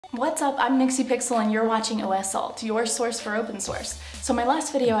What's up? I'm Nixie Pixel and you're watching OSAlt, your source for open source. So my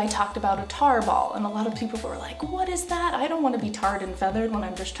last video I talked about a tar ball and a lot of people were like, what is that? I don't want to be tarred and feathered when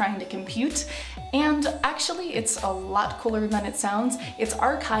I'm just trying to compute. And actually it's a lot cooler than it sounds. It's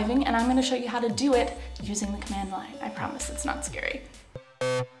archiving and I'm going to show you how to do it using the command line. I promise it's not scary.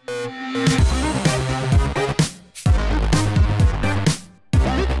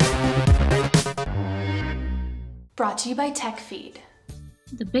 Brought to you by TechFeed.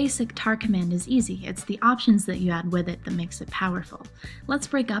 The basic tar command is easy. It's the options that you add with it that makes it powerful. Let's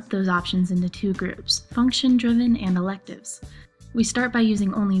break up those options into two groups, function-driven and electives. We start by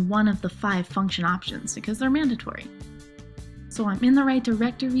using only one of the 5 function options because they're mandatory. So I'm in the right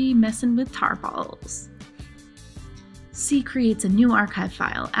directory messing with tar balls. C creates a new archive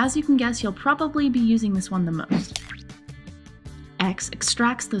file. As you can guess, you'll probably be using this one the most. X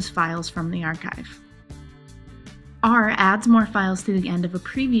extracts those files from the archive. R adds more files to the end of a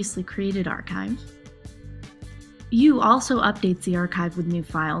previously created archive. U also updates the archive with new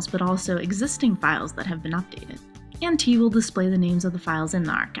files, but also existing files that have been updated. And T will display the names of the files in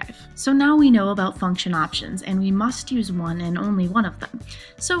the archive. So now we know about function options, and we must use one and only one of them.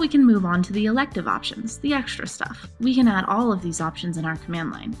 So we can move on to the elective options, the extra stuff. We can add all of these options in our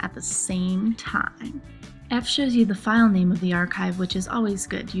command line at the same time. F shows you the file name of the archive, which is always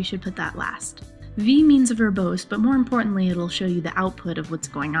good. You should put that last. V means verbose, but more importantly, it'll show you the output of what's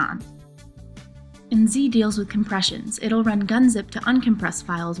going on. And Z deals with compressions. It'll run gunzip to uncompress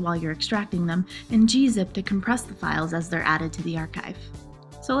files while you're extracting them, and gzip to compress the files as they're added to the archive.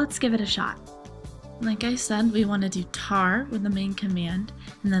 So let's give it a shot. Like I said, we want to do tar with the main command,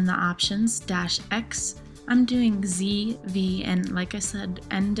 and then the options -x. I'm doing Z, V, and like I said,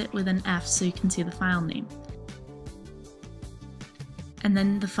 end it with an F so you can see the file name. And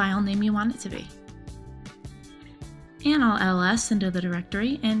then the file name you want it to be. And I'll ls into the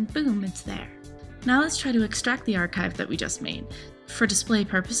directory, and boom, it's there. Now let's try to extract the archive that we just made. For display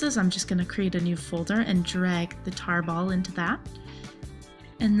purposes, I'm just going to create a new folder and drag the tar ball into that.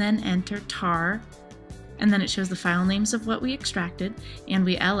 And then enter tar, and then it shows the file names of what we extracted, and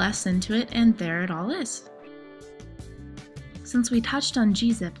we ls into it, and there it all is. Since we touched on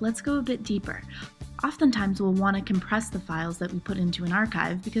gzip, let's go a bit deeper. Oftentimes we'll want to compress the files that we put into an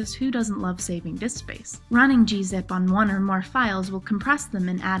archive because who doesn't love saving disk space? Running gzip on one or more files will compress them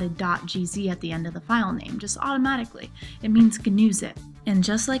and add a .gz at the end of the file name, just automatically. It means GNUzip. And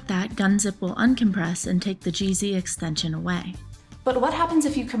just like that, gunzip will uncompress and take the gz extension away. But what happens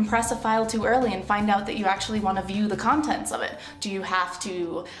if you compress a file too early and find out that you actually want to view the contents of it? Do you have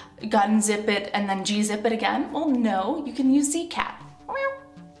to gunzip it and then gzip it again? Well, no, you can use zcat.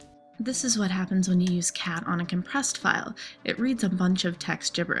 This is what happens when you use cat on a compressed file. It reads a bunch of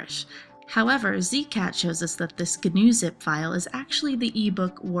text gibberish. However, zcat shows us that this GNUzip file is actually the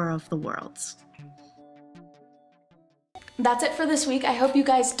ebook War of the Worlds. That's it for this week. I hope you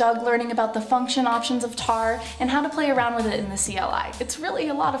guys dug learning about the function options of tar and how to play around with it in the CLI. It's really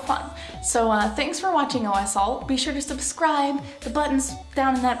a lot of fun. So thanks for watching OSAlt. Be sure to subscribe. The button's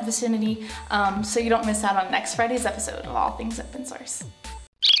down in that vicinity so you don't miss out on next Friday's episode of All Things Open Source.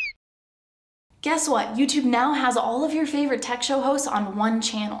 Guess what? YouTube now has all of your favorite tech show hosts on one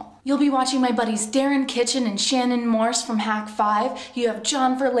channel. You'll be watching my buddies Darren Kitchen and Shannon Morse from Hak5. You have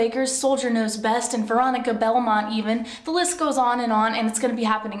John Verlakers, Soldier Knows Best, and Veronica Belmont even. The list goes on, and it's going to be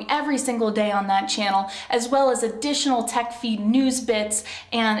happening every single day on that channel, as well as additional TechFeed news bits,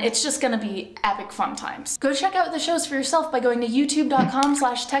 and it's just going to be epic fun times. Go check out the shows for yourself by going to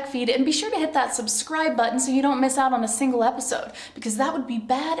youtube.com/techfeed, and be sure to hit that subscribe button so you don't miss out on a single episode, because that would be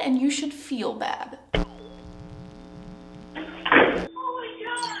bad and you should feel bad.